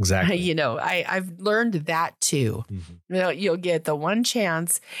chances. Exactly. I've learned that too. Mm-hmm. You'll get the one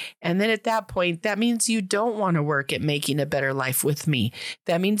chance. And then at that point, that means you don't want to work at making a better life with me.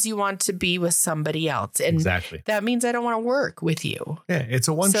 That means you want to be with somebody else. And exactly. That means I don't want to work with you. Yeah, it's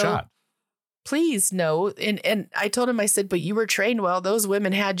a one shot. Please no. And I told him, I said, but you were trained well. Those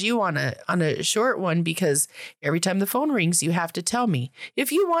women had you on a short one because every time the phone rings, you have to tell me.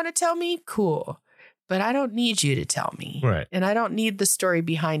 If you want to tell me, cool. But I don't need you to tell me. Right. And I don't need the story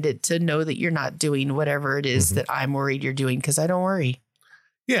behind it to know that you're not doing whatever it is that I'm worried you're doing because I don't worry.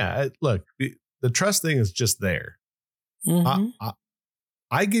 Yeah. Look, the trust thing is just there. Mm-hmm.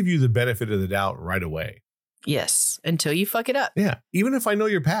 I give you the benefit of the doubt right away. Yes. Until you fuck it up. Yeah. Even if I know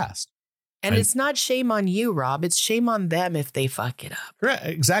your past. And it's not shame on you, Rob. It's shame on them if they fuck it up. Right.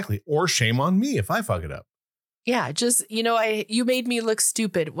 Exactly. Or shame on me if I fuck it up. Yeah, just, you made me look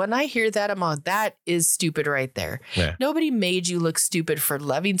stupid. When I hear that, I'm on, that is stupid right there. Yeah. Nobody made you look stupid for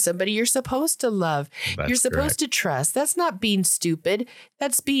loving somebody you're supposed to love. You're supposed to trust. That's not being stupid.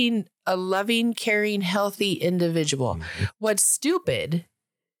 That's being a loving, caring, healthy individual. Mm-hmm. What's stupid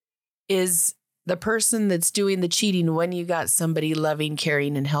is the person that's doing the cheating when you got somebody loving,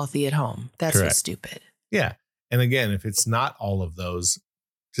 caring, and healthy at home. That's what's stupid. Yeah. And again, if it's not all of those,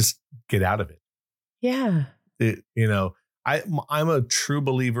 just get out of it. Yeah. I'm a true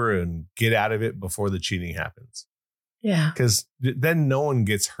believer in get out of it before the cheating happens. Yeah. Because then no one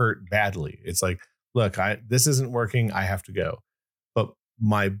gets hurt badly. It's like, look, this isn't working. I have to go. But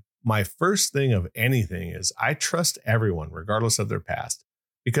my first thing of anything is I trust everyone, regardless of their past,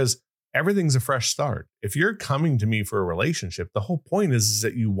 because everything's a fresh start. If you're coming to me for a relationship, the whole point is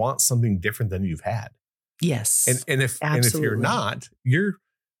that you want something different than you've had. Yes. And if you're not, you're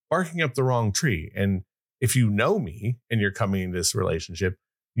barking up the wrong tree. And if you know me and you're coming into this relationship,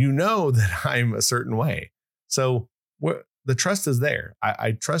 you know that I'm a certain way. So the trust is there.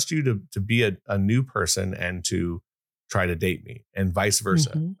 I trust you to be a new person and to try to date me, and vice versa.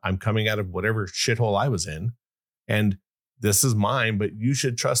 Mm-hmm. I'm coming out of whatever shithole I was in, and this is mine, but you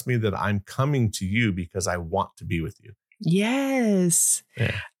should trust me that I'm coming to you because I want to be with you. Yes.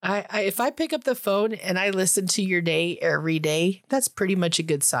 Yeah. If I pick up the phone and I listen to your day every day, that's pretty much a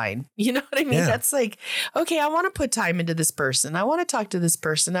good sign. You know what I mean? Yeah. That's like, okay, I want to put time into this person. I want to talk to this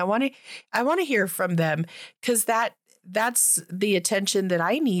person. I want to hear from them, because that's the attention that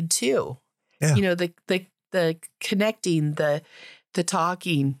I need too. Yeah. You know, the connecting, the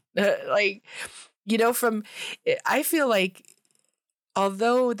talking, like, you know, I feel like,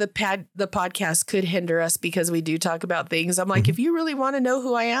 although the podcast could hinder us because we do talk about things, I'm like, if you really want to know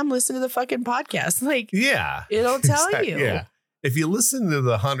who I am, listen to the fucking podcast. Like, yeah, it'll tell you. Yeah. If you listen to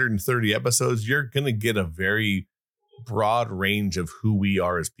the 130 episodes, you're going to get a very broad range of who we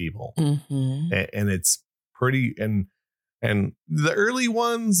are as people. Mm-hmm. And it's pretty, and the early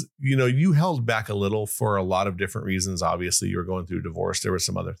ones, you know, you held back a little for a lot of different reasons. Obviously, you were going through divorce. There were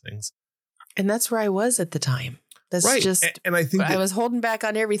some other things. And that's where I was at the time. That's right. just, and I think I was holding back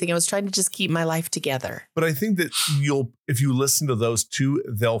on everything. I was trying to just keep my life together. But I think that if you listen to those two,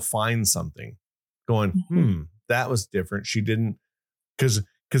 they'll find something going, that was different. She didn't, because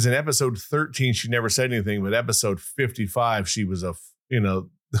in episode 13, she never said anything, but episode 55, she was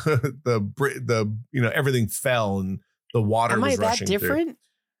everything fell and the water was rushing through. Am I that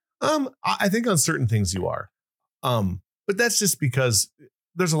different? I think on certain things you are. But that's just because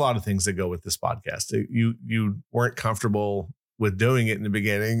there's a lot of things that go with this podcast. You weren't comfortable with doing it in the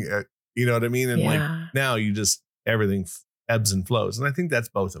beginning. You know what I mean? And like now you just, everything ebbs and flows. And I think that's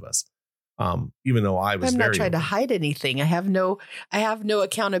both of us. Even though I'm not trying to hide anything. I have no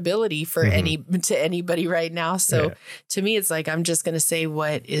accountability for to anybody right now. So to me, it's like, I'm just going to say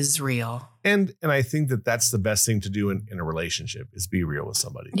what is real. And I think that that's the best thing to do in a relationship, is be real with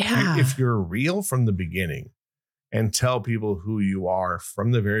somebody. Yeah. If you're real from the beginning and tell people who you are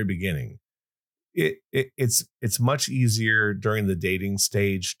from the very beginning, it's much easier during the dating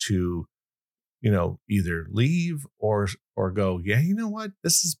stage to, you know, either leave or go, yeah, you know what,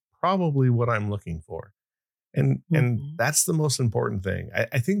 this is probably what I'm looking for. And that's the most important thing.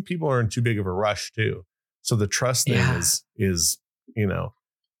 I think people are in too big of a rush too. So the trust thing is, you know,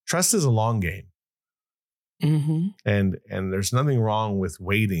 trust is a long game. Mm-hmm. And there's nothing wrong with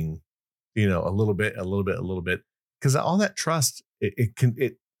waiting, you know, a little bit, because all that trust,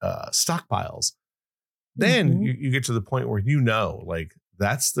 it stockpiles. Then you get to the point where, you know, like,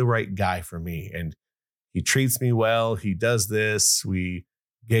 that's the right guy for me. And he treats me well. He does this. We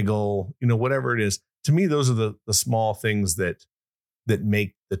giggle, you know, whatever it is. To me, those are the small things that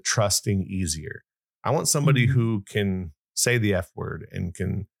make the trusting easier. I want somebody who can say the F word and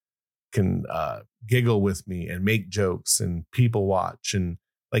can giggle with me and make jokes and people watch and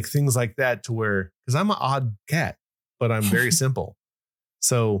like things like that, to where, because I'm an odd cat, but I'm very simple.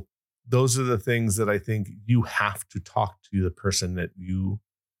 So those are the things that I think you have to talk to the person that you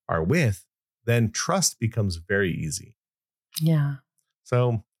are with. Then trust becomes very easy. Yeah.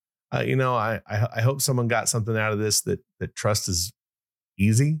 So, you know, I hope someone got something out of this, that trust is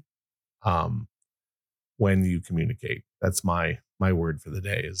easy when you communicate. That's my word for the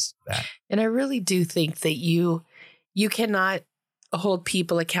day, is that. And I really do think that you cannot hold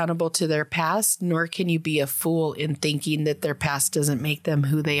people accountable to their past, nor can you be a fool in thinking that their past doesn't make them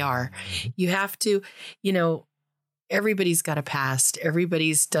who they are. You have to, you know, everybody's got a past.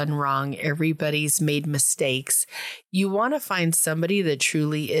 Everybody's done wrong. Everybody's made mistakes. You want to find somebody that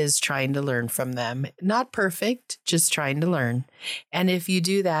truly is trying to learn from them. Not perfect, just trying to learn. And if you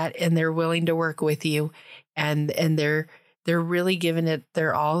do that and they're willing to work with you and they're really giving it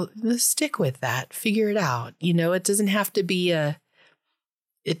their all, stick with that. Figure it out. You know, it doesn't have to be an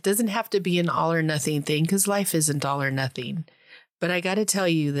all or nothing thing, because life isn't all or nothing. But I got to tell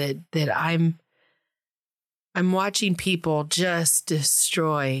you that I'm watching people just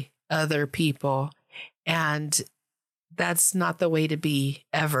destroy other people. And that's not the way to be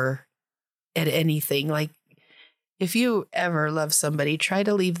ever at anything. Like, if you ever love somebody, try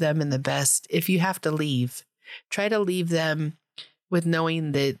to leave them in the best. If you have to leave, try to leave them with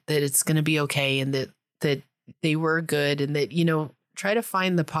knowing that it's going to be okay, and that they were good, and that, you know, try to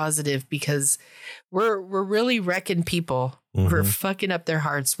find the positive, because we're really wrecking people. We're fucking up their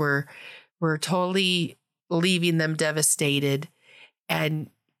hearts. We're totally leaving them devastated. And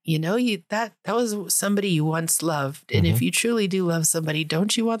that was somebody you once loved. And if you truly do love somebody,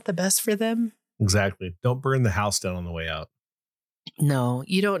 don't you want the best for them? Exactly. Don't burn the house down on the way out. No,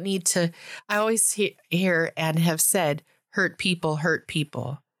 you don't need to. I always hear and have said, hurt people hurt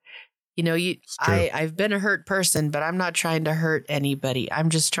people. I've been a hurt person, but I'm not trying to hurt anybody. I'm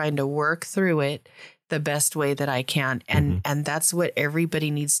just trying to work through it the best way that I can. And that's what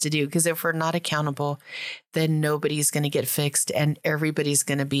everybody needs to do. Because if we're not accountable, then nobody's going to get fixed and everybody's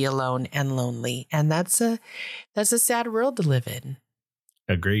going to be alone and lonely. And that's a sad world to live in.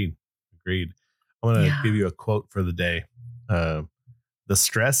 Agreed. I'm going to give you a quote for the day. The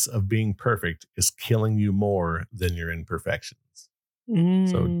stress of being perfect is killing you more than your imperfections.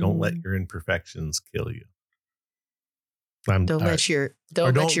 So don't let your imperfections kill you. Don't let your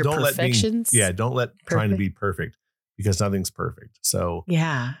perfections. Don't let trying to be perfect, because nothing's perfect. So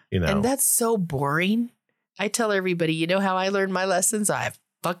and that's so boring. I tell everybody, you know how I learn my lessons? I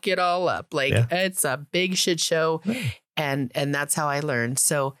fuck it all up. It's a big shit show. And that's how I learn.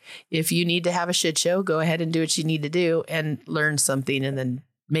 So if you need to have a shit show, go ahead and do what you need to do and learn something and then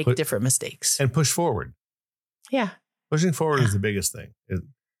make different mistakes. And push forward. Yeah. Pushing forward is the biggest thing.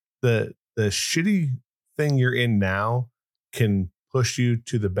 The shitty thing you're in now can push you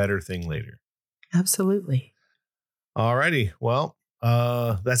to the better thing later. Absolutely. All righty. Well,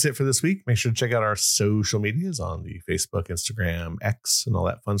 that's it for this week. Make sure to check out our social medias on the Facebook, Instagram, X, and all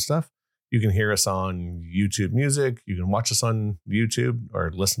that fun stuff. You can hear us on YouTube Music. You can watch us on YouTube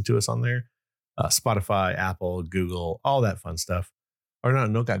or listen to us on there. Spotify, Apple, Google, all that fun stuff. Or no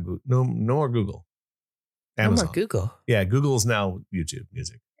more Google. Amazon. No more Google. Yeah, Google is now YouTube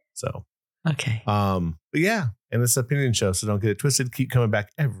Music. So okay. But yeah, and it's an opinion show, so don't get it twisted. Keep coming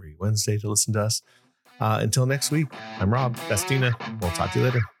back every Wednesday to listen to us. Until next week, I'm Rob. That's Tina. We'll talk to you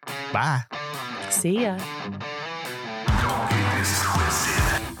later. Bye. See ya. Don't get this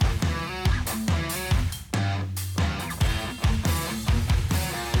twisted.